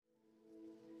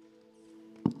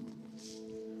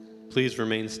Please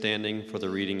remain standing for the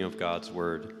reading of God's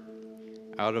word.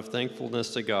 Out of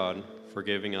thankfulness to God for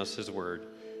giving us his word,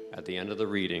 at the end of the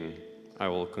reading, I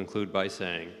will conclude by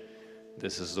saying,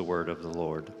 "This is the word of the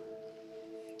Lord."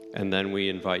 And then we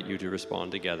invite you to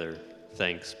respond together,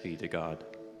 "Thanks be to God."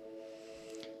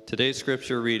 Today's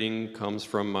scripture reading comes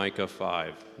from Micah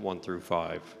 5, 1 through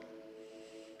 5.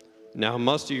 Now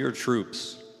muster your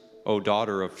troops, O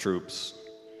daughter of troops.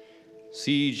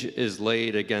 Siege is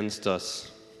laid against us.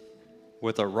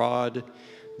 With a rod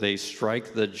they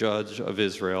strike the judge of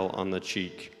Israel on the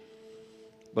cheek.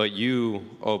 But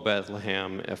you, O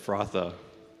Bethlehem Ephrathah,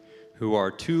 who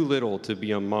are too little to be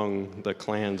among the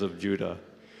clans of Judah,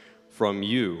 from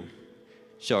you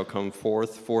shall come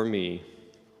forth for me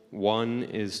one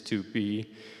is to be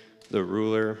the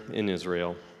ruler in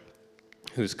Israel,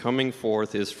 whose coming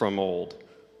forth is from old,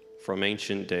 from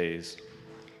ancient days.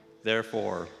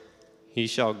 Therefore he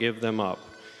shall give them up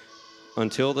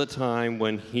until the time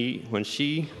when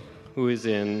she who is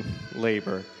in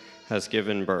labor has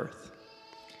given birth.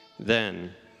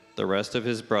 Then the rest of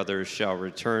his brothers shall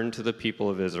return to the people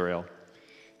of Israel,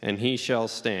 and he shall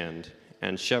stand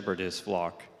and shepherd his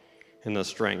flock in the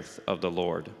strength of the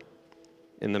Lord,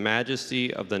 in the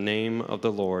majesty of the name of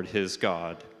the Lord his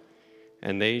God,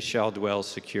 and they shall dwell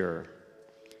secure.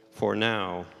 For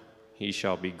now he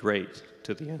shall be great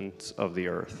to the ends of the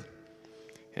earth,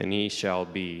 and he shall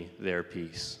be their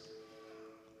peace.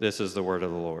 This is the word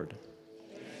of the Lord.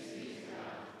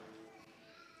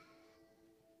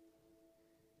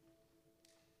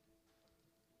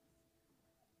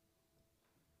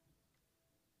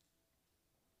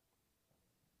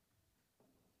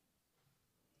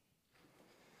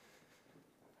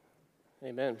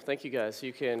 Amen. Thank you, guys.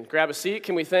 You can grab a seat.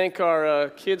 Can we thank our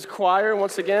kids' choir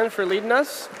once again for leading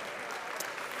us?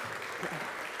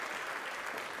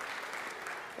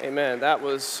 Amen. That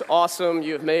was awesome.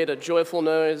 You have made a joyful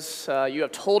noise. You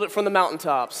have told it from the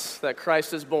mountaintops that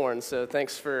Christ is born. So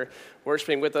thanks for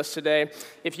worshiping with us today.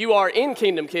 If you are in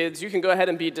Kingdom Kids, you can go ahead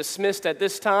and be dismissed at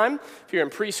this time. If you're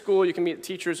in preschool, you can meet the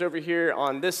teachers over here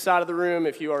on this side of the room.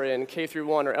 If you are in K through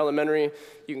 1 or elementary,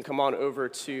 you can come on over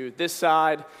to this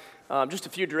side. Just a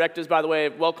few directives, by the way.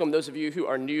 Welcome those of you who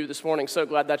are new this morning. So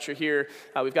glad that you're here.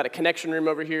 We've got a connection room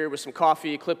over here with some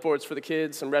coffee, clipboards for the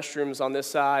kids, some restrooms on this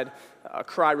side, a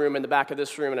cry room in the back of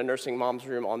this room, and a nursing mom's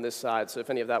room on this side. So if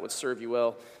any of that would serve you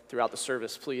well throughout the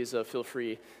service, please feel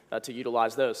free to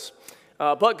utilize those.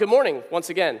 But good morning once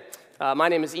again. My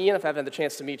name is Ian. If I haven't had the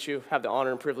chance to meet you, I have the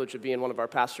honor and privilege of being one of our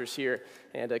pastors here,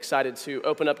 and excited to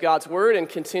open up God's Word and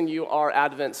continue our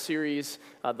Advent series,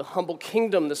 The Humble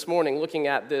Kingdom, this morning, looking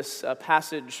at this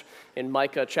passage in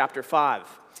Micah chapter 5.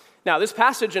 Now, this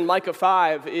passage in Micah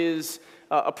 5 is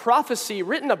a prophecy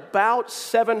written about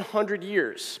 700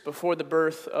 years before the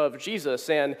birth of Jesus,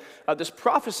 and this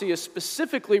prophecy is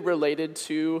specifically related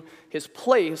to his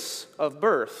place of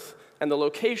birth and the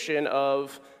location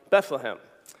of Bethlehem.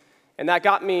 And that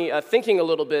got me thinking a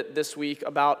little bit this week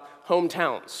about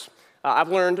hometowns. I've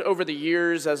learned over the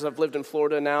years, as I've lived in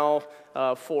Florida now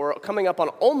for coming up on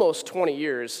almost 20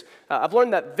 years, I've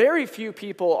learned that very few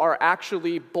people are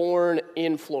actually born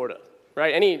in Florida,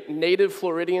 right? Any native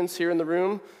Floridians here in the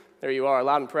room? There you are,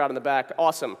 loud and proud in the back.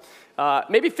 Awesome.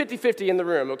 Maybe 50-50 in the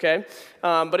room, okay?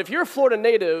 But if you're a Florida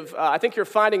native, I think you're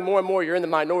finding more and more you're in the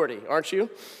minority, aren't you?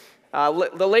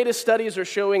 The latest studies are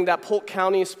showing that Polk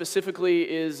County specifically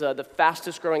is the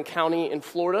fastest growing county in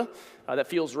Florida. That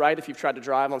feels right if you've tried to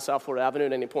drive on South Florida Avenue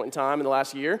at any point in time in the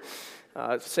last year.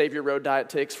 Save your road diet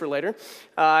takes for later.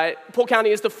 Polk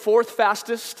County is the fourth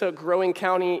fastest growing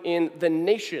county in the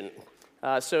nation.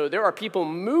 So there are people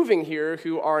moving here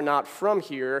who are not from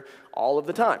here all of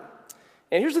the time.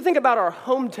 And here's the thing about our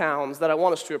hometowns that I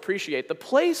want us to appreciate. The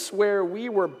place where we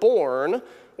were born,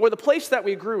 or the place that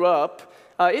we grew up,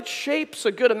 it shapes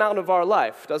a good amount of our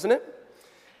life, doesn't it?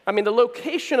 I mean, the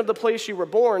location of the place you were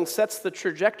born sets the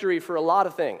trajectory for a lot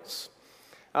of things.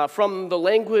 From the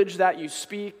language that you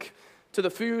speak, to the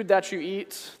food that you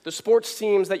eat, the sports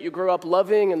teams that you grow up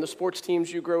loving and the sports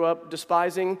teams you grow up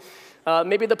despising,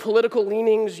 maybe the political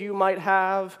leanings you might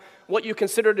have, what you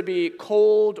consider to be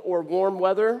cold or warm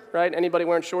weather, right? Anybody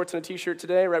wearing shorts and a t-shirt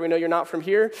today, right? We know you're not from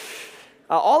here.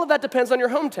 All of that depends on your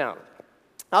hometown.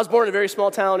 I was born in a very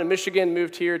small town in Michigan,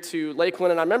 moved here to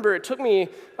Lakeland, and I remember it took me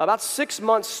about 6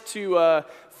 months to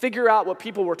figure out what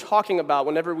people were talking about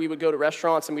whenever we would go to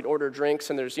restaurants and we'd order drinks,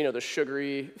 and there's, the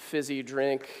sugary, fizzy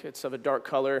drink. It's of a dark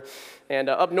color. And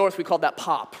up north, we called that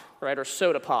pop, right, or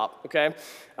soda pop, okay?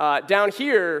 Down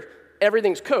here,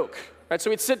 everything's Coke, right? So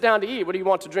we'd sit down to eat. What do you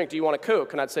want to drink? Do you want a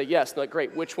Coke? And I'd say, yes. And they're like,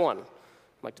 great, which one? I'm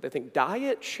like, do they think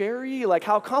diet, cherry? Like,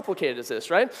 how complicated is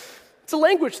this, right? It's a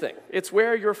language thing. It's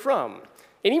where you're from.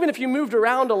 And even if you moved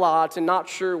around a lot and not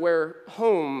sure where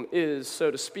home is,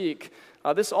 so to speak,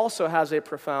 this also has a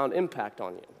profound impact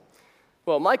on you.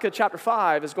 Well, Micah chapter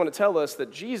 5 is going to tell us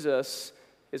that Jesus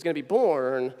is going to be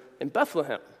born in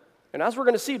Bethlehem. And as we're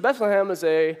going to see, Bethlehem is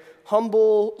a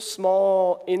humble,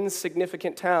 small,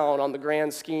 insignificant town on the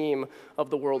grand scheme of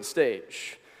the world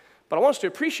stage. But I want us to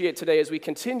appreciate today as we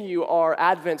continue our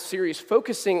Advent series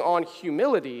focusing on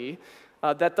humility,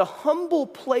 that the humble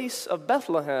place of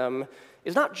Bethlehem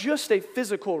is not just a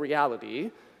physical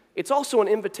reality, it's also an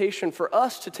invitation for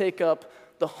us to take up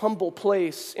the humble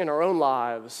place in our own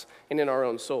lives and in our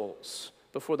own souls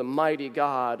before the mighty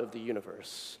God of the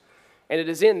universe. And it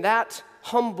is in that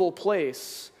humble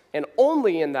place, and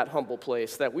only in that humble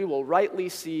place, that we will rightly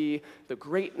see the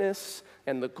greatness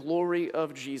and the glory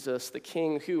of Jesus, the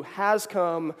King who has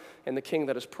come and the King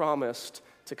that is promised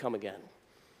to come again.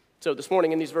 So this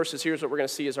morning in these verses, here's what we're going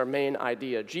to see as our main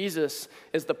idea. Jesus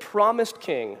is the promised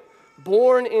King,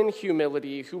 born in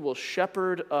humility, who will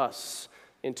shepherd us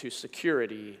into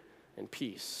security and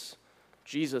peace.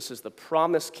 Jesus is the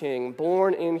promised King,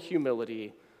 born in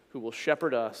humility, who will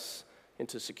shepherd us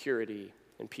into security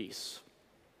and peace.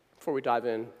 Before we dive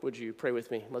in, would you pray with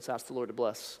me? Let's ask the Lord to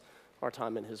bless our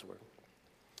time in His Word.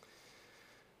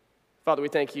 Father, we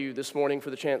thank you this morning for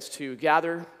the chance to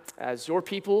gather as your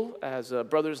people, as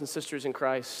brothers and sisters in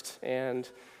Christ, and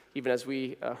even as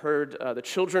we heard the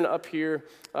children up here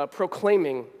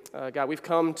proclaiming, God, we've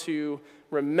come to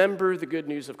remember the good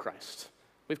news of Christ.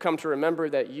 We've come to remember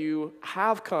that you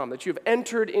have come, that you have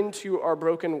entered into our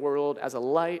broken world as a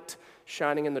light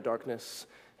shining in the darkness,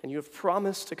 and you have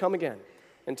promised to come again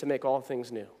and to make all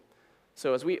things new.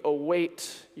 So as we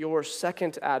await your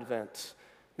second advent,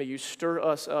 may you stir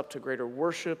us up to greater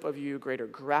worship of you, greater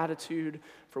gratitude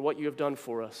for what you have done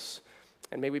for us,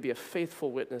 and may we be a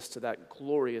faithful witness to that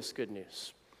glorious good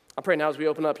news. I pray now as we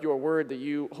open up your word that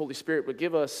you, Holy Spirit, would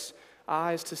give us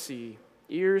eyes to see,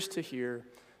 ears to hear,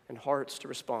 and hearts to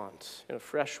respond in a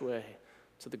fresh way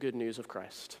to the good news of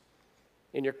Christ.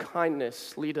 In your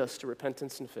kindness, lead us to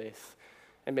repentance and faith,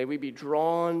 and may we be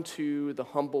drawn to the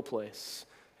humble place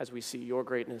as we see your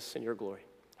greatness and your glory.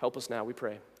 Help us now, we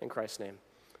pray, in Christ's name.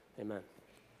 Amen.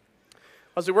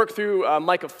 As we work through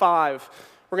Micah 5,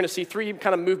 we're going to see three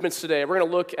kind of movements today. We're going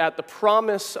to look at the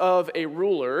promise of a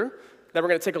ruler. Then we're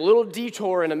going to take a little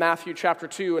detour into Matthew chapter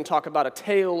 2 and talk about a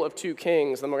tale of two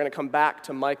kings. Then we're going to come back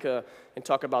to Micah and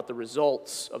talk about the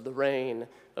results of the reign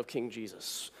of King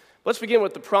Jesus. Let's begin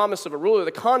with the promise of a ruler.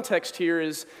 The context here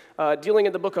is dealing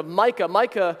in the book of Micah.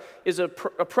 Micah is a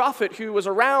prophet who was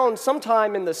around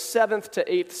sometime in the 7th to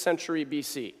 8th century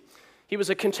BC. He was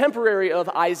a contemporary of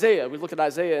Isaiah. We've looked at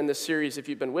Isaiah in this series if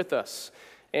you've been with us.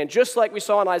 And just like we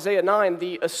saw in Isaiah 9,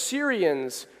 the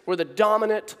Assyrians were the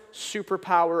dominant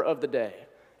superpower of the day,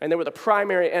 and they were the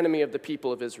primary enemy of the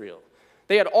people of Israel.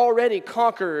 They had already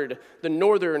conquered the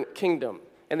northern kingdom,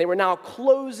 and they were now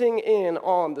closing in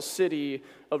on the city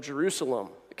of Jerusalem,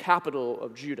 the capital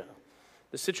of Judah.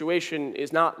 The situation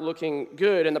is not looking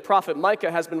good, and the prophet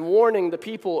Micah has been warning the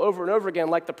people over and over again,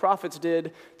 like the prophets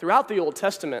did throughout the Old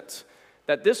Testament,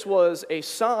 that this was a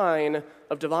sign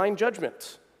of divine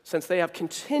judgment, since they have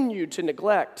continued to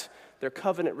neglect their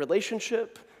covenant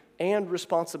relationship and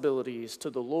responsibilities to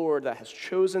the Lord that has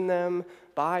chosen them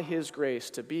by His grace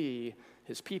to be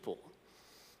His people.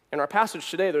 In our passage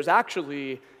today, there's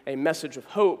actually a message of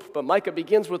hope, but Micah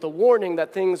begins with a warning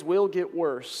that things will get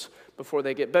worse before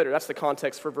they get better. That's the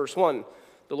context for verse 1.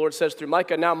 The Lord says through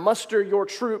Micah, "Now muster your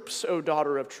troops, O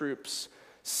daughter of troops.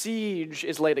 Siege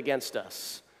is laid against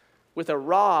us. With a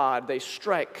rod they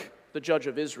strike the judge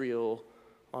of Israel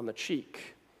on the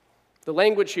cheek." The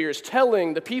language here is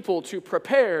telling the people to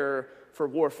prepare for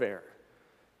warfare.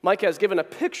 Micah has given a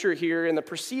picture here in the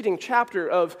preceding chapter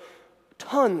of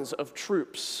tons of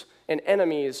troops and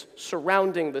enemies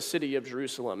surrounding the city of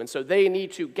Jerusalem. And so they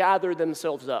need to gather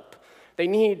themselves up. They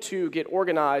need to get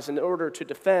organized in order to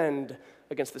defend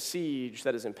against the siege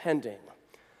that is impending.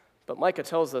 But Micah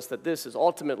tells us that this is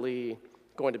ultimately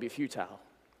going to be futile.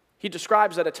 He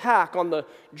describes that attack on the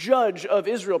judge of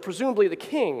Israel, presumably the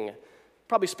king,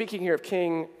 probably speaking here of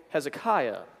King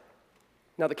Hezekiah.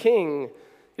 Now, the king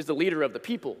is the leader of the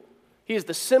people. He is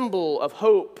the symbol of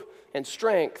hope and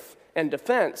strength and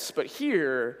defense. But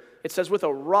here, it says, with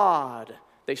a rod,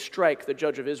 they strike the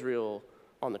judge of Israel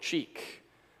on the cheek.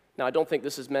 Now, I don't think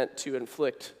this is meant to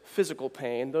inflict physical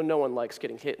pain, though no one likes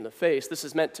getting hit in the face. This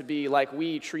is meant to be like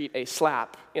we treat a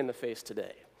slap in the face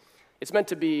today. It's meant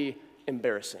to be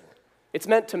embarrassing. It's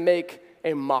meant to make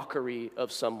a mockery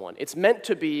of someone. It's meant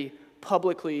to be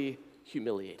publicly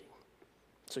humiliating.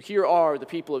 So here are the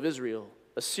people of Israel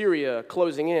Assyria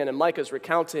closing in, and Micah's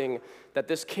recounting that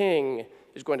this king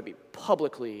is going to be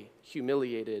publicly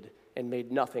humiliated and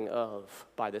made nothing of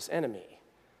by this enemy.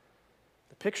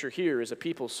 The picture here is a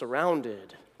people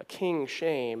surrounded, a king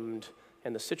shamed,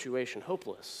 and the situation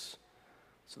hopeless.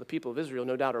 So the people of Israel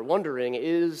no doubt are wondering,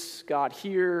 is God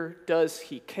here? Does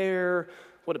he care?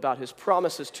 What about his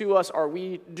promises to us? Are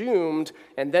we doomed?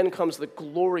 And then comes the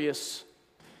glorious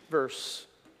verse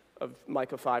of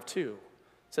Micah 5:2.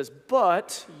 It says,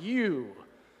 "But you,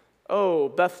 O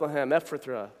Bethlehem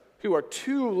Ephrathah, who are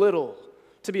too little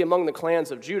to be among the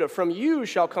clans of Judah, from you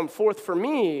shall come forth for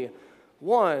me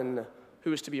one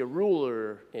who is to be a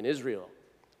ruler in Israel,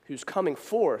 whose coming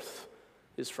forth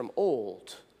is from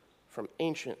old, from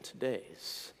ancient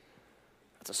days."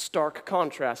 That's a stark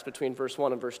contrast between verse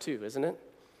 1 and verse 2, isn't it?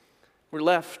 We're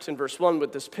left in verse 1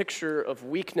 with this picture of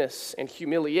weakness and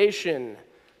humiliation.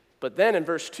 But then in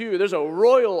verse 2, there's a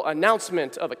royal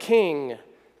announcement of a king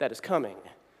that is coming.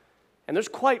 And there's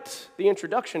quite the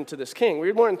introduction to this king.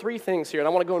 We're learning three things here, and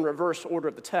I want to go in reverse order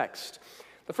of the text.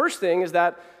 The first thing is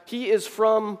that he is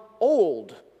from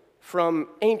old, from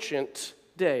ancient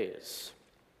days.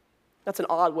 That's an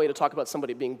odd way to talk about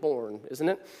somebody being born, isn't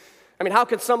it? I mean, how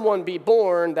could someone be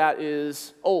born that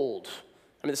is old?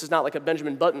 I mean, this is not like a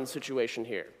Benjamin Button situation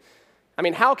here. I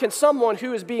mean, how can someone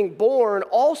who is being born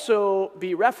also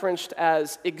be referenced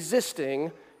as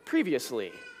existing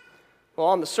previously? Well,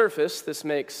 on the surface, this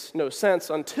makes no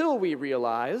sense until we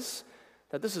realize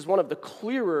that this is one of the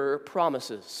clearer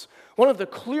promises, one of the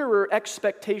clearer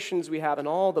expectations we have in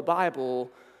all the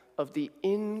Bible of the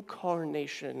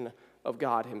incarnation of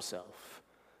God himself.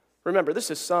 Remember, this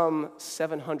is some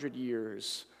 700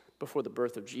 years before the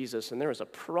birth of Jesus, and there is a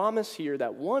promise here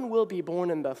that one will be born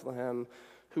in Bethlehem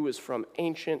who is from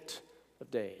ancient of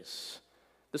days.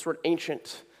 This word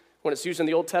ancient, when it's used in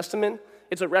the Old Testament,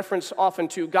 it's a reference often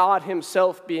to God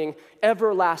himself being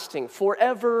everlasting,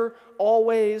 forever,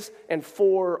 always, and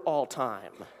for all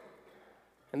time.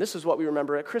 And this is what we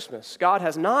remember at Christmas. God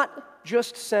has not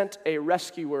just sent a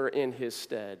rescuer in his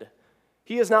stead.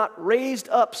 He has not raised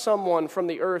up someone from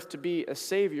the earth to be a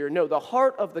savior. No, the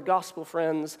heart of the gospel,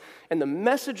 friends, and the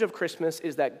message of Christmas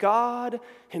is that God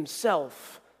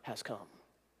himself has come.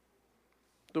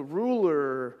 The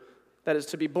ruler that is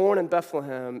to be born in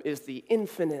Bethlehem is the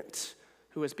infinite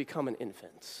who has become an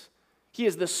infant. He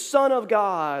is the Son of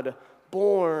God,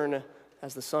 born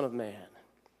as the Son of Man.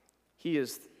 He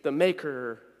is the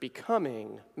Maker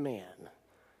becoming man.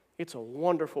 It's a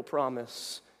wonderful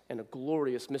promise and a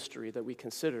glorious mystery that we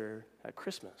consider at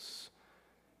Christmas.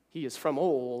 He is from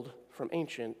old, from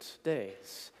ancient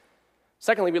days.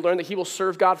 Secondly, we learn that he will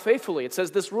serve God faithfully. It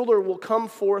says, "This ruler will come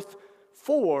forth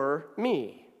for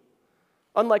me."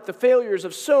 Unlike the failures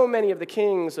of so many of the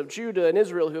kings of Judah and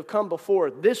Israel who have come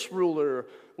before, this ruler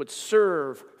would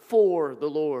serve for the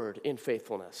Lord in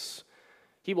faithfulness.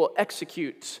 He will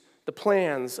execute the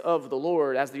plans of the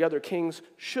Lord as the other kings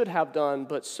should have done,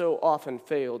 but so often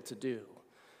failed to do.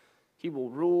 He will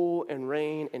rule and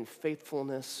reign in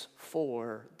faithfulness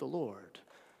for the Lord,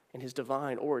 and his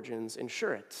divine origins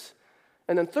ensure it.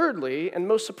 And then thirdly, and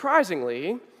most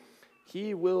surprisingly,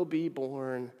 he will be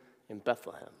born in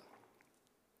Bethlehem.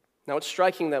 Now, it's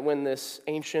striking that when this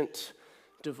ancient,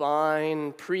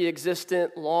 divine,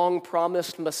 pre-existent,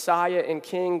 long-promised Messiah and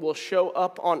King will show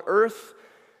up on earth,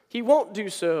 he won't do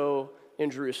so in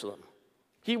Jerusalem.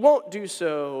 He won't do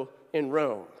so in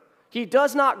Rome. He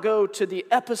does not go to the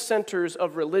epicenters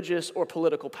of religious or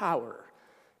political power.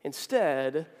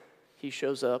 Instead, he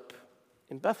shows up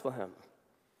in Bethlehem.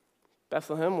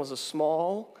 Bethlehem was a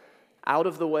small,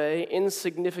 out-of-the-way,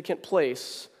 insignificant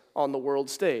place on the world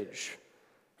stage.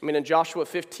 I mean, in Joshua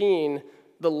 15,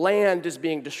 the land is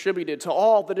being distributed to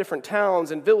all the different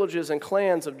towns and villages and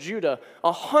clans of Judah.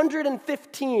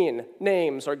 115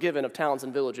 names are given of towns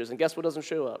and villages, and guess what doesn't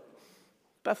show up?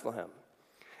 Bethlehem.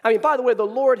 I mean, by the way, the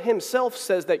Lord himself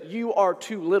says that you are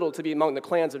too little to be among the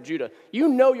clans of Judah. You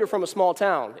know you're from a small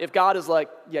town if God is like,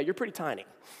 yeah, you're pretty tiny.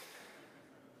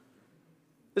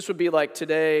 This would be like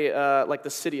today, like the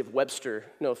city of Webster.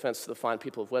 No offense to the fine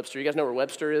people of Webster. You guys know where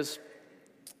Webster is?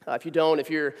 If you don't,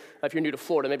 if you're new to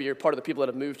Florida, maybe you're part of the people that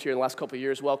have moved here in the last couple of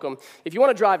years, welcome. If you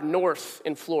want to drive north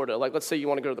in Florida, like let's say you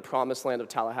want to go to the promised land of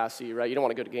Tallahassee, right? You don't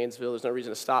want to go to Gainesville. There's no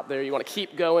reason to stop there. You want to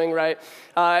keep going, right?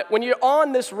 When you're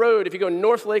on this road, if you go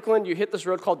north Lakeland, you hit this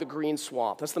road called the Green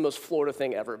Swamp. That's the most Florida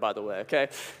thing ever, by the way, okay?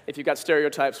 If you've got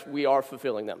stereotypes, we are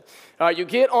fulfilling them. You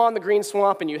get on the Green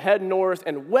Swamp and you head north,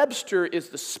 and Webster is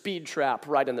the speed trap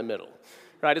right in the middle,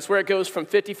 right? It's where it goes from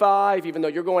 55, even though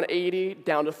you're going 80,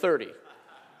 down to 30.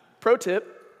 Pro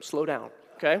tip, slow down,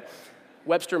 okay?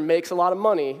 Webster makes a lot of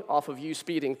money off of you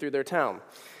speeding through their town.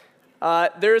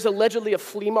 There's allegedly a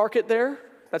flea market there.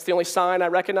 That's the only sign I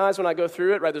recognize when I go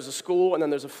through it, right? There's a school and then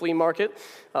there's a flea market.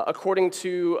 According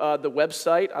to the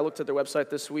website, I looked at their website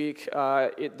this week,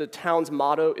 the town's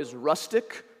motto is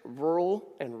rustic, rural,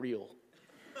 and real,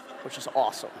 which is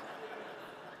awesome.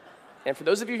 And for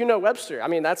those of you who know Webster, I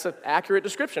mean, that's an accurate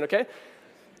description, okay?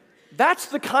 That's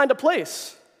the kind of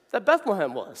place that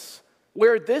Bethlehem was,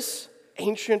 where this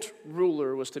ancient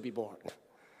ruler was to be born.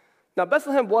 Now,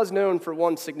 Bethlehem was known for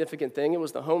one significant thing. It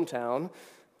was the hometown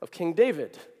of King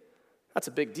David. That's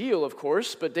a big deal, of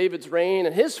course, but David's reign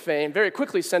and his fame very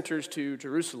quickly centers to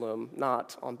Jerusalem,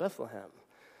 not on Bethlehem.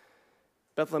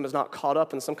 Bethlehem is not caught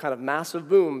up in some kind of massive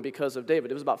boom because of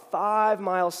David. It was about 5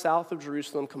 miles south of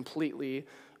Jerusalem, completely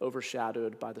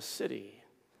overshadowed by the city.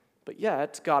 But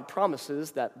yet, God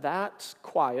promises that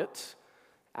quiet,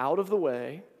 out of the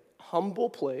way, humble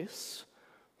place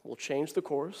will change the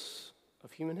course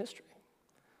of human history.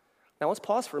 Now let's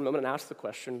pause for a moment and ask the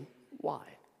question, why?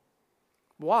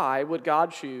 Why would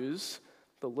God choose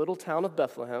the little town of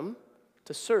Bethlehem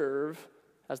to serve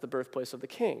as the birthplace of the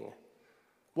king?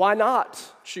 Why not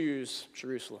choose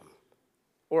Jerusalem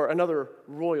or another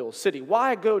royal city?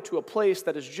 Why go to a place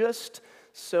that is just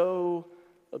so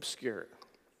obscure?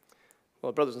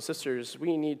 Well, brothers and sisters,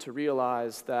 we need to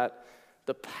realize that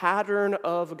the pattern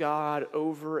of God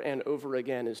over and over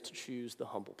again is to choose the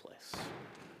humble place.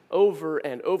 Over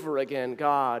and over again,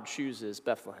 God chooses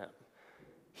Bethlehem.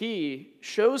 He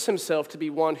shows himself to be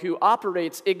one who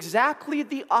operates exactly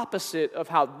the opposite of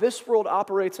how this world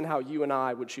operates and how you and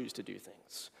I would choose to do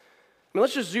things. I mean,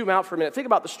 let's just zoom out for a minute. Think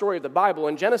about the story of the Bible.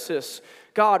 In Genesis,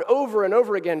 God over and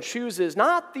over again chooses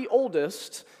not the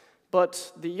oldest,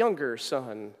 but the younger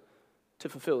son to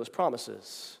fulfill his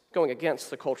promises, going against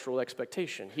the cultural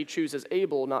expectation. He chooses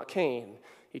Abel, not Cain.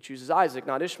 He chooses Isaac,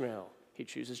 not Ishmael. He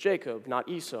chooses Jacob, not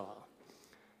Esau.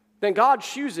 Then God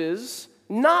chooses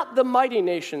not the mighty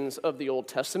nations of the Old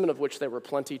Testament, of which there were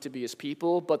plenty to be his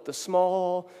people, but the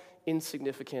small,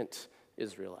 insignificant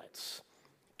Israelites.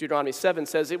 Deuteronomy 7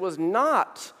 says, "It was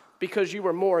not because you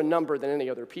were more in number than any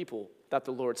other people that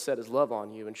the Lord set his love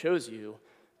on you and chose you,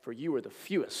 for you were the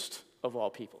fewest of all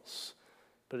peoples.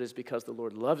 But it is because the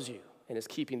Lord loves you and is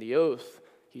keeping the oath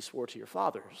he swore to your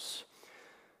fathers."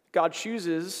 God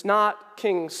chooses not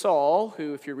King Saul,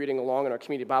 who, if you're reading along in our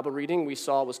community Bible reading, we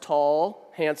saw was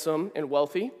tall, handsome, and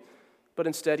wealthy, but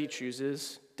instead he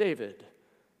chooses David,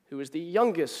 who is the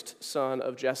youngest son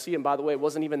of Jesse, and by the way,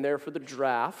 wasn't even there for the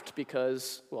draft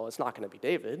because, well, it's not going to be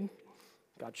David.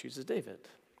 God chooses David.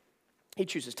 He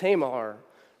chooses Tamar,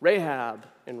 Rahab,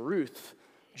 and Ruth,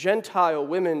 Gentile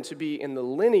women to be in the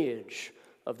lineage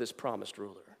of this promised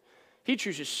ruler. He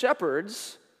chooses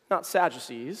shepherds, not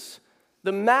Sadducees,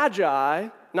 the Magi,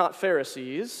 not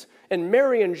Pharisees, and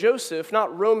Mary and Joseph,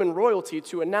 not Roman royalty,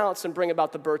 to announce and bring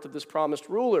about the birth of this promised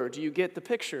ruler. Do you get the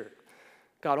picture?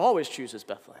 God always chooses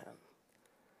Bethlehem.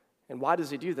 And why does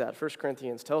he do that? 1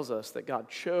 Corinthians tells us that God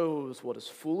chose what is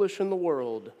foolish in the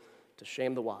world to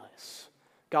shame the wise.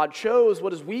 God chose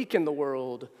what is weak in the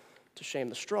world to shame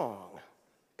the strong.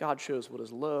 God chose what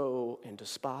is low and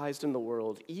despised in the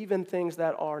world, even things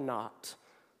that are not,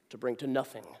 to bring to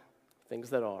nothing things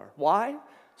that are. Why?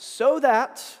 So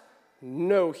that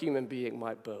no human being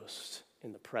might boast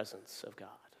in the presence of God.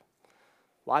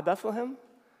 Why Bethlehem?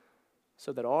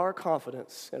 So that our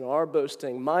confidence and our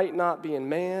boasting might not be in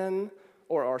man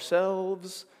or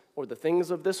ourselves or the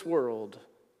things of this world,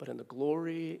 but in the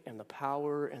glory and the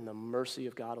power and the mercy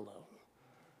of God alone.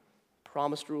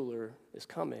 Promised ruler is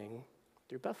coming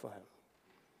through Bethlehem.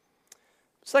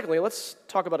 Secondly, let's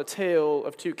talk about a tale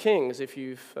of two kings. If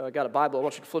you've got a Bible, I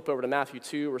want you to flip over to Matthew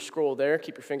 2 or scroll there.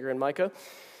 Keep your finger in Micah.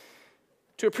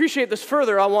 To appreciate this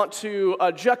further, I want to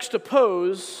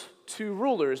juxtapose two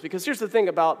rulers, because here's the thing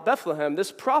about Bethlehem.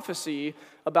 This prophecy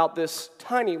about this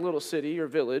tiny little city or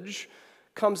village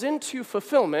comes into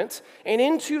fulfillment and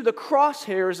into the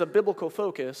crosshairs of biblical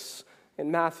focus in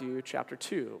Matthew chapter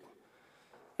 2.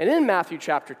 And in Matthew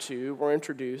chapter 2, we're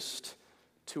introduced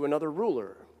to another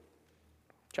ruler.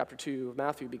 Chapter 2 of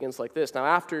Matthew begins like this. Now,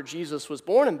 after Jesus was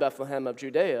born in Bethlehem of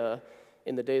Judea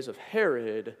in the days of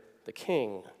Herod the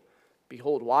king,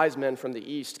 behold, wise men from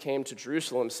the east came to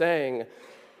Jerusalem, saying,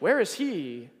 "Where is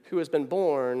he who has been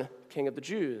born King of the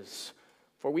Jews?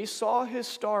 For we saw his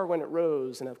star when it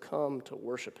rose and have come to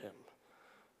worship him."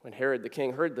 When Herod the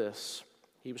king heard this,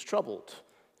 he was troubled,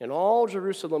 and all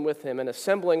Jerusalem with him, and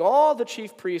assembling all the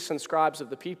chief priests and scribes of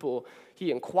the people,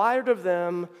 he inquired of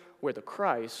them where the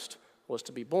Christ was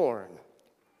to be born.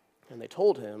 And they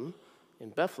told him, "In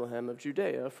Bethlehem of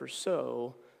Judea, for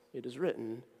so it is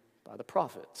written by the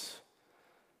prophets."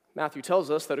 Matthew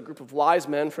tells us that a group of wise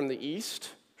men from the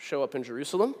east show up in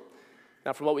Jerusalem.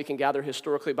 Now, from what we can gather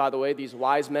historically, by the way, these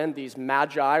wise men, these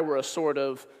magi, were a sort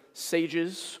of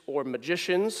sages or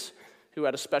magicians who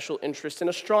had a special interest in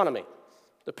astronomy.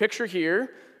 The picture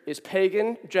here is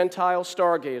pagan Gentile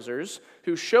stargazers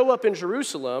who show up in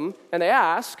Jerusalem and they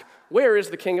ask, "Where is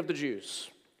the King of the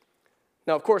Jews?"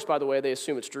 Now, of course, by the way, they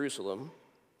assume it's Jerusalem,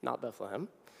 not Bethlehem.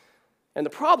 And the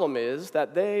problem is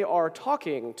that they are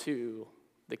talking to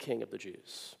the King of the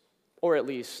Jews, or at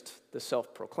least the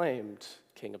self-proclaimed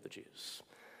King of the Jews.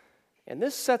 And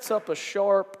this sets up a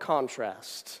sharp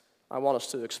contrast I want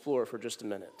us to explore for just a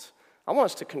minute. I want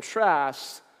us to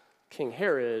contrast King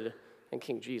Herod and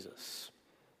King Jesus.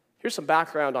 Here's some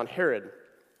background on Herod.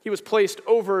 He was placed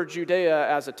over Judea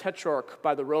as a tetrarch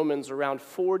by the Romans around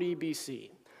 40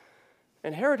 BC.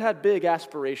 And Herod had big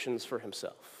aspirations for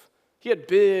himself. He had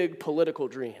big political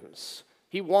dreams.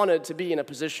 He wanted to be in a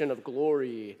position of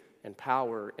glory and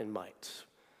power and might.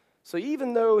 So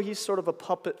even though he's sort of a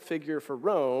puppet figure for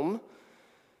Rome,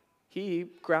 he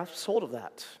grasps hold of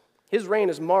that. His reign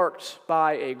is marked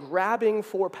by a grabbing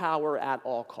for power at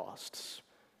all costs.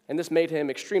 And this made him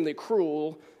extremely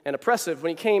cruel and oppressive.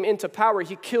 When he came into power,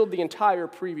 he killed the entire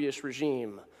previous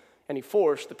regime, and he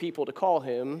forced the people to call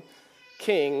him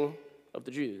King of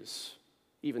the Jews,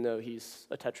 even though he's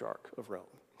a tetrarch of Rome.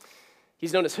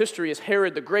 He's known in history as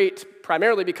Herod the Great,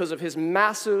 primarily because of his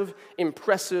massive,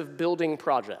 impressive building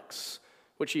projects,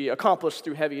 which he accomplished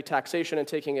through heavy taxation and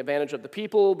taking advantage of the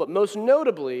people, but most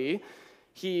notably,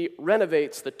 he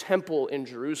renovates the temple in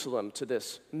Jerusalem to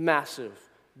this massive,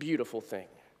 beautiful thing.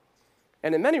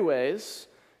 And in many ways,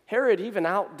 Herod even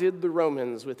outdid the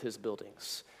Romans with his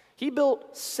buildings. He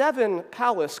built 7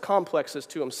 palace complexes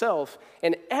to himself,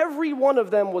 and every one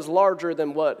of them was larger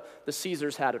than what the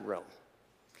Caesars had in Rome.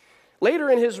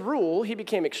 Later in his rule, he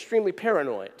became extremely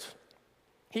paranoid.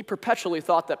 He perpetually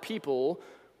thought that people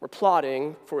were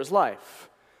plotting for his life.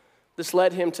 This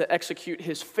led him to execute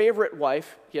his favorite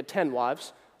wife. He had 10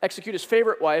 wives. Execute his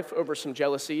favorite wife over some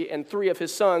jealousy, and 3 of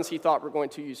his sons he thought were going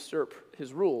to usurp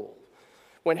his rule.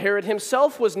 When Herod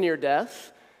himself was near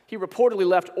death, he reportedly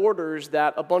left orders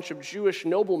that a bunch of Jewish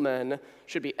noblemen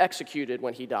should be executed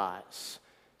when he dies.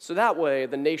 So that way,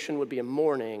 the nation would be in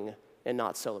mourning and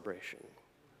not celebration.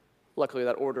 Luckily,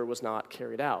 that order was not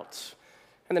carried out.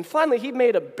 And then finally, he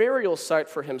made a burial site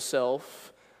for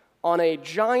himself on a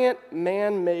giant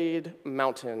man-made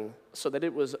mountain so that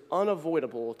it was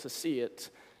unavoidable to see it,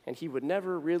 and he would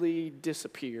never really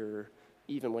disappear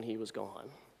even when he was gone.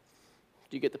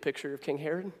 Do you get the picture of King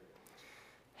Herod?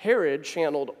 Herod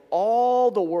channeled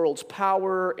all the world's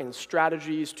power and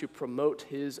strategies to promote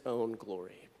his own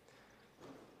glory.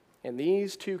 And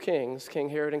these 2 kings, King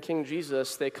Herod and King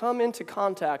Jesus, they come into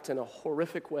contact in a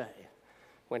horrific way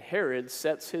when Herod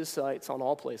sets his sights on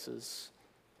all places,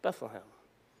 Bethlehem.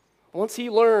 Once he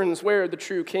learns where the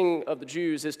true King of the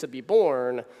Jews is to be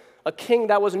born, a king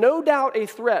that was no doubt a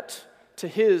threat to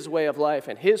his way of life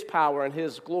and his power and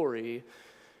his glory,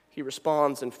 he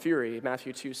responds in fury.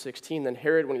 Matthew 2:16, then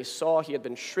Herod, when he saw he had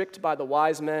been tricked by the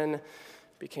wise men,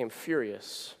 became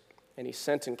furious, and he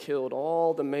sent and killed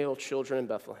all the male children in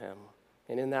Bethlehem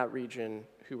and in that region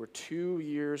who were 2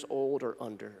 years old or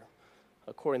under,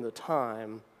 according to the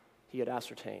time he had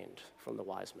ascertained from the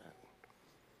wise men.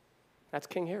 That's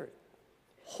King Herod.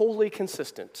 Wholly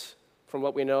consistent from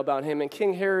what we know about him. And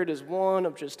King Herod is one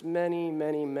of just many,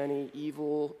 many, many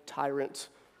evil tyrant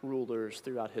rulers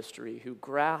throughout history who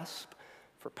grasp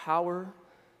for power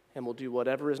and will do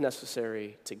whatever is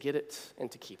necessary to get it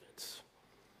and to keep it.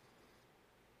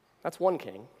 That's one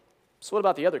king. So what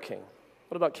about the other king?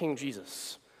 What about King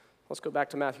Jesus? Let's go back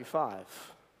to Matthew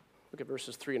 5. Look at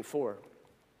verses 3 and 4.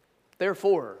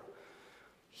 Therefore,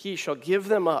 he shall give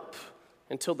them up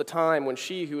until the time when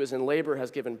she who is in labor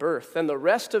has given birth. Then the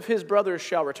rest of his brothers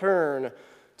shall return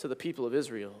to the people of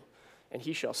Israel, and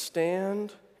he shall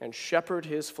stand and shepherd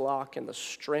his flock in the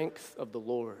strength of the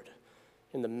Lord,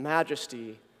 in the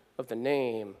majesty of the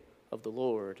name of the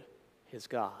Lord his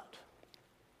God.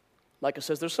 Micah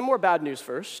says there's some more bad news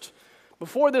first.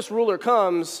 Before this ruler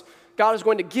comes, God is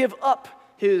going to give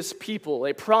up his people,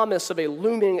 a promise of a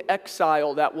looming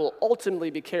exile that will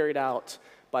ultimately be carried out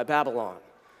by Babylon.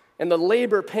 And the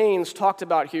labor pains talked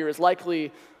about here is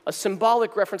likely a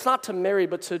symbolic reference not to Mary,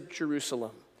 but to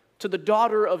Jerusalem, to the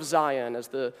daughter of Zion, as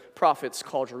the prophets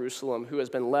call Jerusalem, who has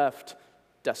been left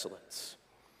desolate.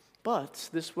 But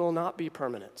this will not be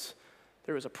permanent.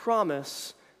 There is a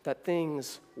promise that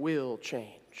things will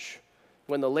change.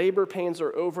 When the labor pains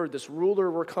are over, this ruler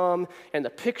will come, and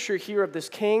the picture here of this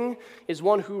king is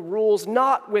one who rules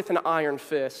not with an iron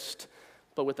fist,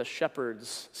 but with a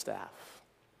shepherd's staff.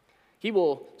 He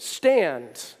will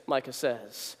stand, Micah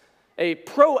says, a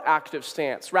proactive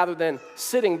stance rather than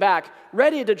sitting back,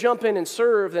 ready to jump in and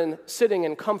serve than sitting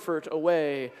in comfort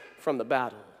away from the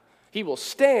battle. He will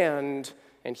stand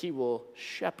and he will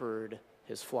shepherd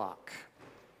his flock.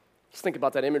 Let's think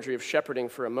about that imagery of shepherding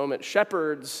for a moment.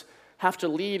 Shepherds have to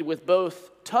lead with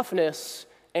both toughness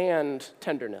and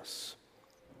tenderness.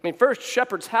 First,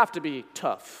 shepherds have to be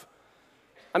tough.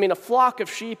 A flock of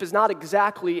sheep is not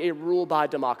exactly a rule by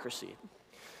democracy.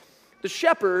 The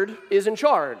shepherd is in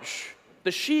charge.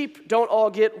 The sheep don't all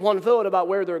get one vote about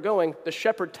where they're going. The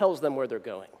shepherd tells them where they're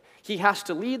going. He has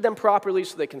to lead them properly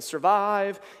so they can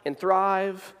survive and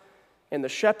thrive. And the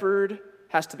shepherd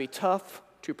has to be tough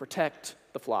to protect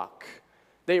the flock.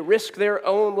 They risk their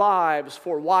own lives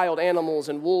for wild animals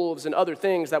and wolves and other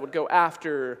things that would go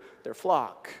after their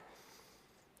flock.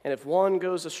 And if one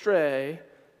goes astray,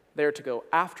 they're to go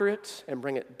after it and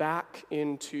bring it back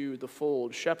into the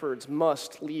fold. Shepherds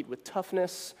must lead with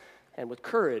toughness and with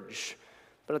courage.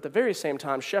 But at the very same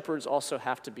time, shepherds also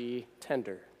have to be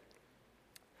tender.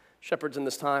 Shepherds in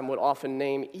this time would often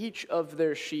name each of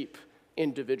their sheep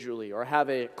individually or have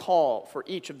a call for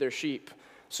each of their sheep.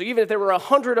 So even if there were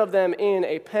 100 of them in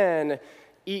a pen,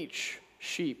 each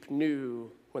sheep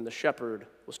knew when the shepherd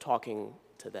was talking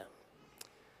to them.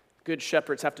 Good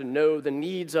shepherds have to know the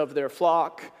needs of their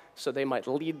flock so they might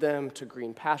lead them to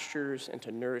green pastures and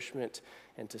to nourishment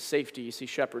and to safety. You see,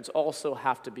 shepherds also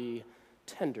have to be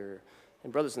tender.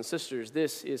 And brothers and sisters,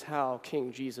 this is how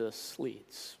King Jesus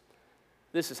leads.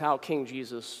 This is how King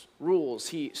Jesus rules.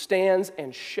 He stands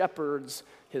and shepherds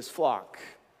his flock.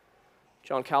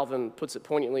 John Calvin puts it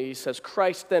poignantly. He says,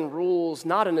 Christ then rules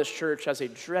not in his church as a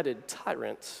dreaded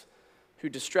tyrant who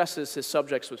distresses his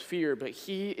subjects with fear, but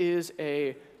he is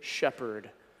a shepherd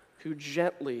who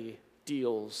gently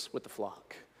deals with the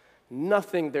flock.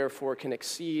 Nothing, therefore, can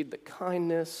exceed the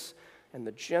kindness and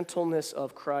the gentleness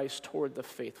of Christ toward the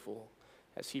faithful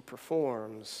as he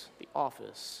performs the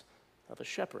office of a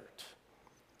shepherd.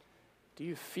 Do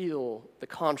you feel the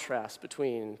contrast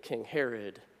between King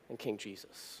Herod and King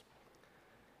Jesus?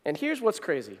 And here's what's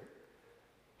crazy.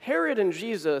 Herod and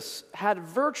Jesus had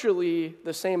virtually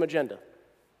the same agenda.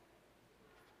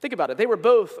 Think about it. They were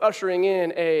both ushering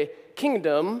in a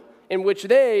kingdom in which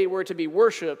they were to be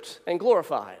worshiped and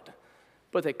glorified,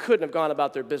 but they couldn't have gone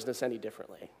about their business any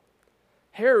differently.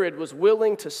 Herod was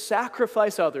willing to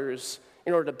sacrifice others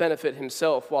in order to benefit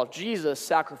himself, while Jesus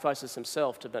sacrifices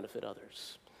himself to benefit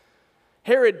others.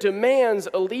 Herod demands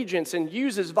allegiance and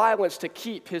uses violence to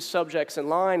keep his subjects in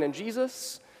line, and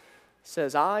Jesus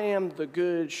says, I am the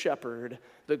good shepherd.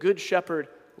 The good shepherd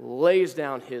lays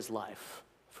down his life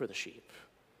for the sheep.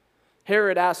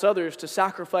 Herod asks others to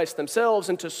sacrifice themselves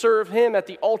and to serve him at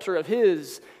the altar of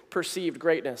his perceived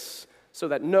greatness so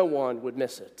that no one would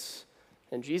miss it.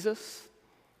 And Jesus,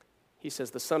 he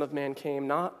says, the Son of Man came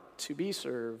not to be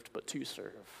served, but to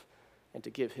serve, and to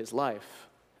give his life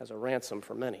as a ransom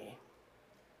for many.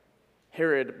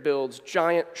 Herod builds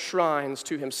giant shrines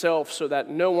to himself so that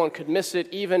no one could miss it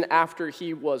even after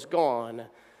he was gone.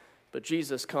 But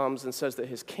Jesus comes and says that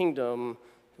his kingdom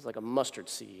is like a mustard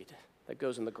seed that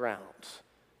goes in the ground.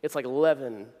 It's like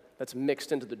leaven that's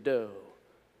mixed into the dough.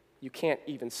 You can't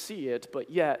even see it,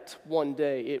 but yet one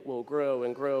day it will grow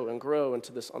and grow and grow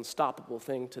into this unstoppable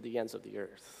thing to the ends of the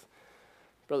earth.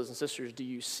 Brothers and sisters, do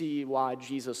you see why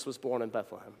Jesus was born in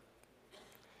Bethlehem?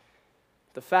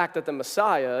 The fact that the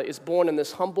Messiah is born in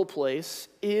this humble place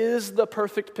is the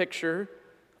perfect picture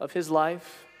of his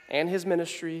life and his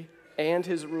ministry and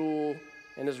his rule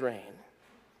and his reign.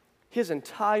 His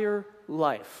entire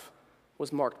life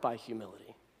was marked by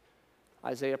humility.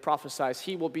 Isaiah prophesies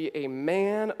he will be a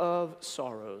man of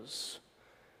sorrows,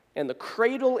 and the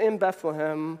cradle in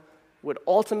Bethlehem would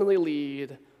ultimately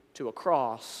lead to a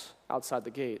cross outside the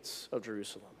gates of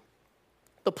Jerusalem.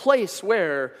 The place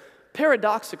where,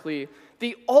 paradoxically,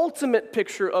 the ultimate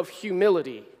picture of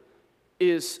humility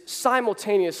is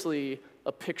simultaneously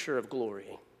a picture of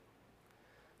glory.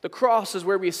 The cross is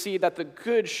where we see that the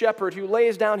good shepherd who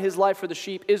lays down his life for the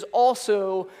sheep is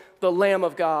also the Lamb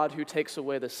of God who takes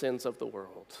away the sins of the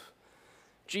world.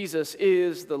 Jesus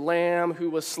is the Lamb who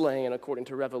was slain, according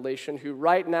to Revelation, who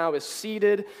right now is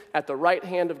seated at the right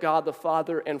hand of God the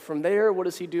Father, and from there, what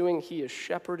is he doing? He is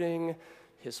shepherding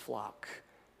his flock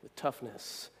with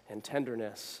toughness and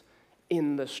tenderness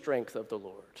in the strength of the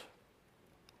Lord.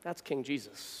 That's King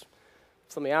Jesus.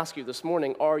 So let me ask you this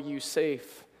morning, are you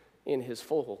safe in his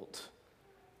fold?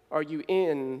 Are you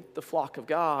in the flock of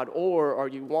God, or are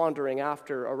you wandering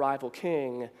after a rival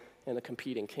king in a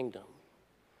competing kingdom?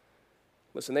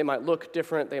 Listen, they might look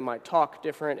different, they might talk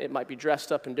different, it might be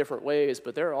dressed up in different ways,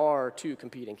 but there are two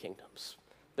competing kingdoms.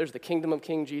 There's the kingdom of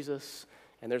King Jesus,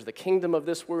 And there's the kingdom of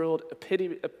this world,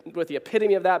 with the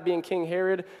epitome of that being King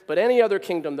Herod, but any other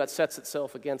kingdom that sets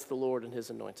itself against the Lord and his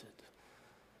anointed.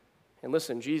 And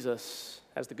listen, Jesus,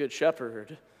 as the good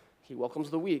shepherd, he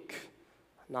welcomes the weak,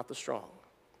 not the strong.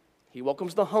 He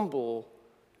welcomes the humble,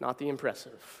 not the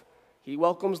impressive. He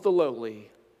welcomes the lowly,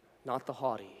 not the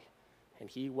haughty. And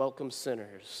he welcomes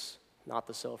sinners, not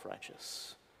the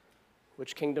self-righteous.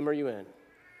 Which kingdom are you in?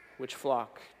 Which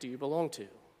flock do you belong to?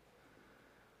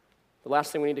 The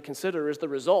last thing we need to consider is the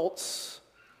results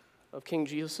of King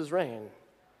Jesus' reign.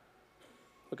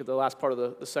 Look at the last part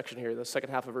of the section here, the second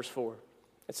half of verse 4.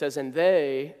 It says, "And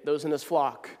they, those in his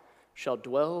flock, shall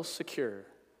dwell secure,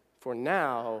 for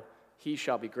now he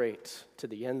shall be great to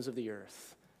the ends of the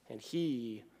earth, and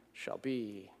he shall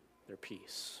be their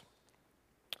peace."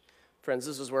 Friends,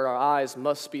 this is where our eyes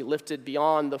must be lifted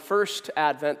beyond the first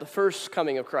advent, the first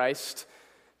coming of Christ,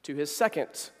 to his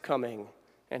second coming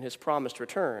and his promised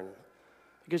return.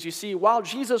 Because you see, while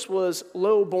Jesus was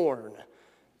low-born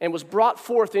and was brought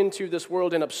forth into this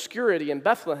world in obscurity in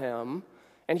Bethlehem,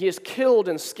 and he is killed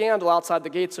in scandal outside the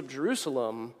gates of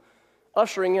Jerusalem,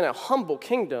 ushering in a humble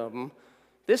kingdom,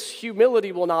 this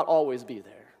humility will not always be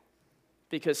there.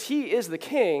 Because he is the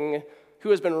king who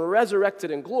has been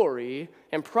resurrected in glory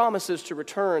and promises to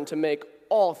return to make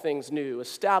all things new,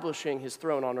 establishing his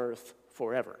throne on earth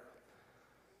forever.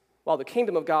 While the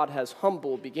kingdom of God has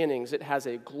humble beginnings, it has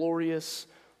a glorious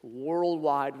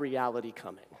worldwide reality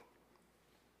coming.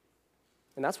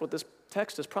 And that's what this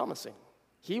text is promising.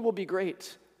 He will be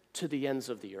great to the ends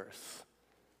of the earth.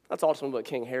 That's ultimately what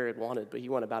King Herod wanted, but he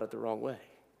went about it the wrong way.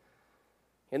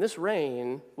 And this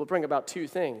reign will bring about two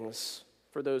things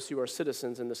for those who are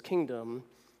citizens in this kingdom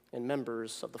and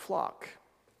members of the flock.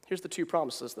 Here's the two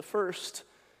promises. The first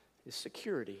is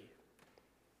security.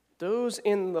 Those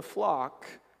in the flock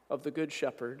of the Good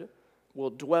Shepherd will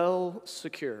dwell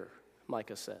secure,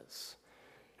 Micah says.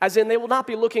 As in, they will not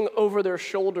be looking over their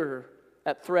shoulder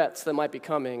at threats that might be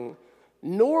coming,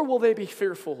 nor will they be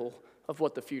fearful of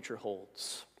what the future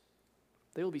holds.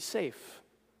 They will be safe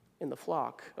in the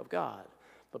flock of God.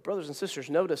 But brothers and sisters,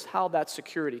 notice how that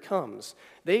security comes.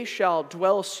 They shall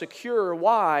dwell secure.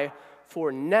 Why?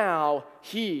 For now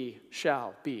he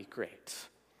shall be great.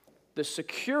 The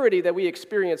security that we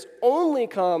experience only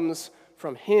comes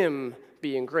from him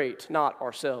being great, not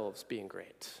ourselves being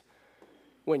great.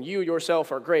 When you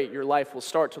yourself are great, your life will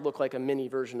start to look like a mini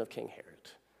version of King Herod.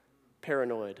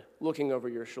 Paranoid, looking over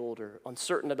your shoulder,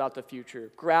 uncertain about the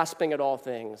future, grasping at all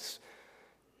things.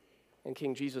 And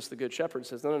King Jesus, the Good Shepherd,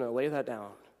 says, no, lay that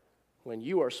down. When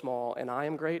you are small and I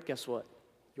am great, guess what?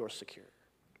 You're secure.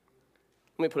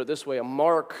 Let me put it this way. A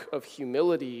mark of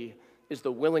humility is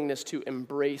the willingness to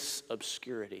embrace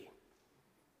obscurity.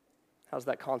 How's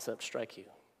that concept strike you?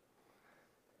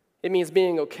 It means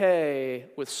being okay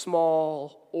with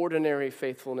small, ordinary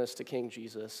faithfulness to King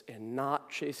Jesus and not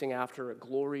chasing after a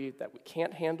glory that we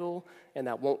can't handle and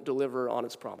that won't deliver on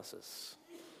its promises.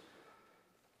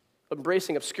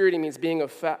 Embracing obscurity means being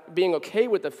okay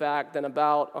with the fact that in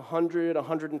about 100,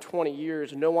 120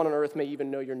 years, no one on earth may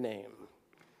even know your name.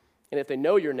 And if they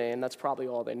know your name, that's probably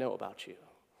all they know about you.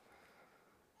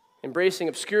 Embracing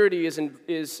obscurity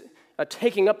is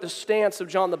taking up the stance of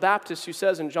John the Baptist, who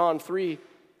says in John 3,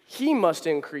 he must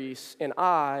increase and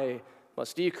I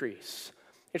must decrease.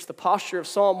 It's the posture of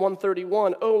Psalm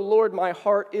 131. Oh Lord, my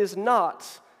heart is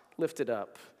not lifted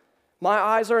up. My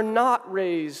eyes are not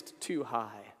raised too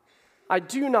high. I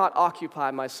do not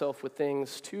occupy myself with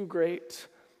things too great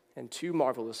and too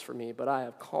marvelous for me, but I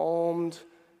have calmed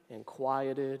and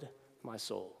quieted my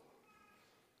soul.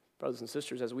 Brothers and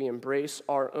sisters, as we embrace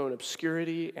our own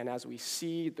obscurity and as we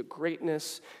see the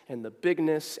greatness and the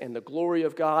bigness and the glory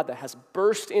of God that has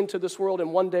burst into this world,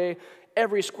 and one day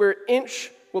every square inch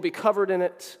will be covered in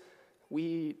it,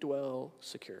 we dwell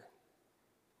secure.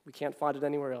 We can't find it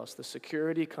anywhere else. The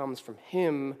security comes from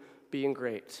him being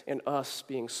great and us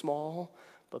being small,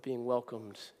 but being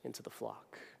welcomed into the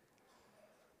flock.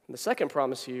 And the second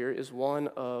promise here is one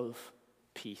of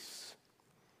peace.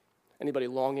 Anybody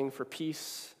longing for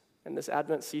peace in this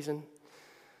Advent season?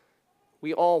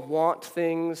 We all want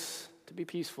things to be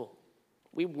peaceful.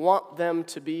 We want them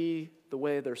to be the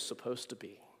way they're supposed to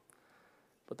be.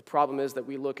 But the problem is that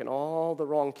we look in all the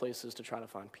wrong places to try to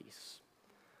find peace.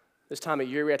 This time of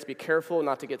year, we have to be careful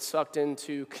not to get sucked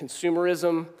into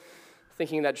consumerism,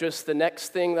 thinking that just the next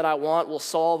thing that I want will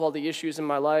solve all the issues in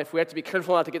my life. We have to be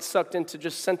careful not to get sucked into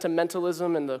just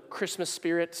sentimentalism and the Christmas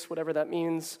spirit, whatever that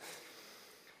means.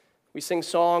 We sing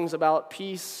songs about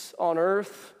peace on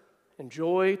earth and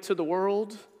joy to the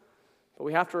world, but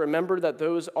we have to remember that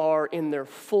those are in their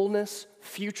fullness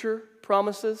future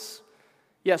promises,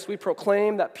 Yes, we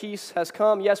proclaim that peace has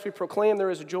come. Yes, we proclaim there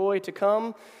is joy to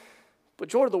come. But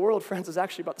joy of the world, friends, is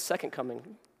actually about the second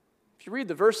coming. If you read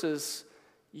the verses,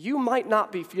 you might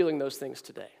not be feeling those things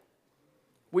today.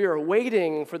 We are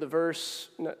waiting for the verse,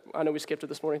 I know we skipped it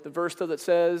this morning, the verse though that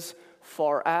says,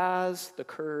 "For as the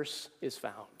curse is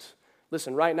found."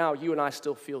 Listen, right now, you and I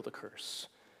still feel the curse.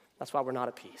 That's why we're not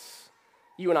at peace.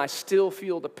 You and I still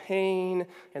feel the pain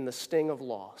and the sting of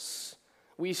loss.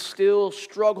 We still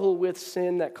struggle with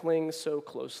sin that clings so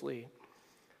closely.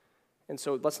 And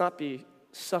so let's not be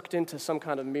sucked into some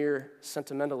kind of mere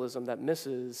sentimentalism that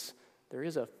misses there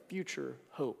is a future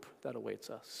hope that awaits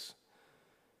us.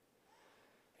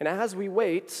 And as we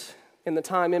wait in the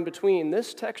time in between,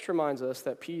 this text reminds us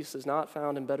that peace is not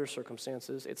found in better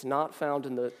circumstances. It's not found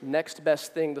in the next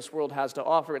best thing this world has to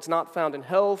offer. It's not found in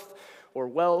health or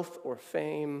wealth or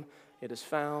fame. It is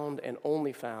found and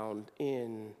only found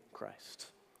in Christ.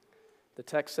 The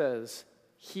text says,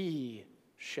 "He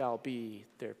shall be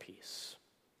their peace."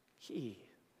 He.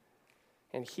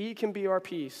 And He can be our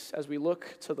peace as we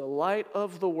look to the light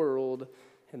of the world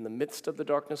in the midst of the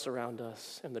darkness around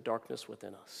us and the darkness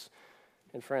within us.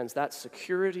 And friends, that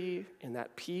security and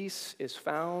that peace is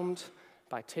found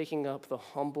by taking up the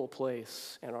humble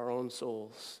place in our own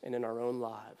souls and in our own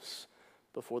lives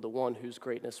before the one whose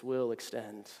greatness will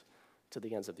extend to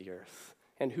the ends of the earth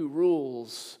and who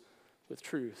rules with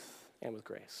truth and with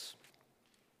grace.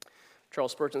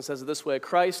 Charles Spurgeon says it this way: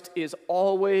 Christ is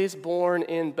always born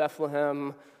in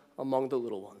Bethlehem among the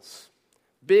little ones.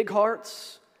 Big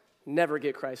hearts never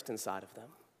get Christ inside of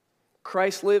them.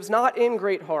 Christ lives not in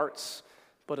great hearts,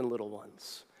 but in little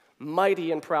ones.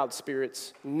 Mighty and proud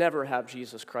spirits never have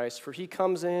Jesus Christ, for He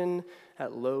comes in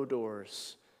at low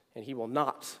doors, and He will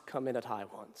not come in at high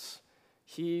ones.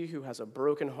 He who has a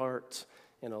broken heart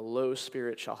and a low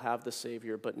spirit shall have the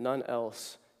Savior, but none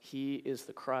else. He is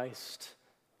the Christ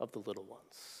of the little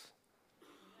ones.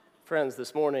 Friends,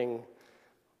 this morning,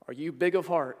 are you big of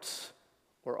heart,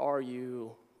 or are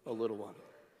you a little one?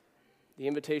 The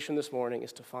invitation this morning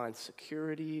is to find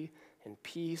security and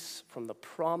peace from the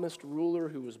promised ruler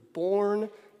who was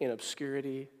born in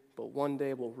obscurity, but one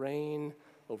day will reign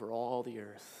over all the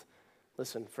earth.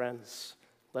 Listen, friends,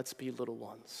 let's be little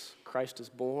ones. Christ is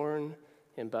born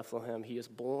in Bethlehem. He is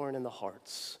born in the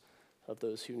hearts of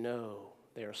those who know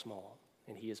they are small,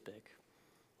 and He is big.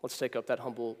 Let's take up that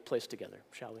humble place together,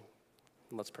 shall we?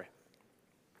 And let's pray.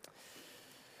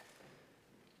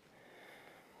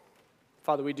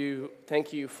 Father, we do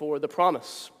thank You for the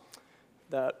promise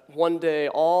that one day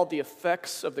all the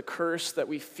effects of the curse that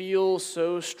we feel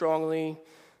so strongly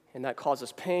and that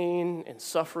causes pain and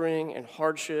suffering and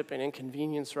hardship and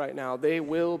inconvenience right now, they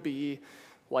will be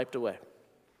wiped away.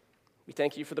 We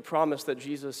thank You for the promise that,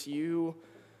 Jesus, You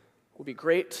will be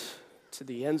great to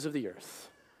the ends of the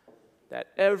earth, that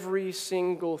every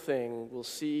single thing will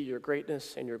see Your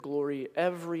greatness and Your glory.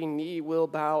 Every knee will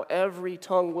bow, every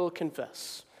tongue will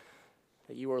confess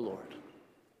that You are Lord.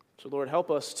 So, Lord, help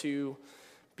us to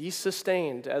be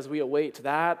sustained as we await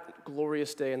that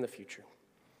glorious day in the future.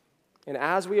 And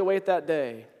as we await that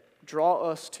day, draw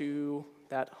us to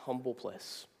that humble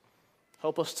place.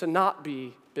 Help us to not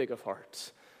be big of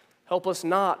heart. Help us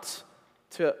not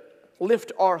to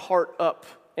lift our heart up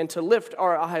and to lift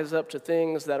our eyes up to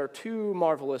things that are too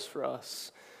marvelous for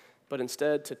us, but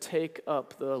instead to take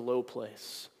up the low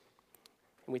place.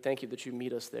 And we thank You that You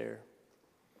meet us there.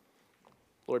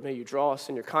 Lord, may You draw us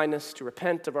in Your kindness to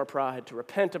repent of our pride, to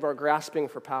repent of our grasping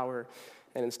for power,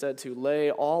 and instead to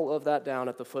lay all of that down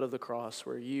at the foot of the cross,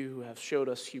 where You have showed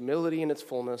us humility in its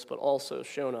fullness, but also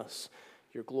shown us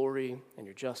Your glory and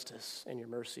Your justice and Your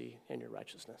mercy and Your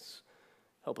righteousness.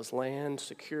 Help us land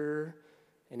secure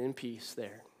and in peace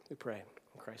there, we pray.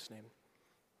 In Christ's name,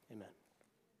 amen.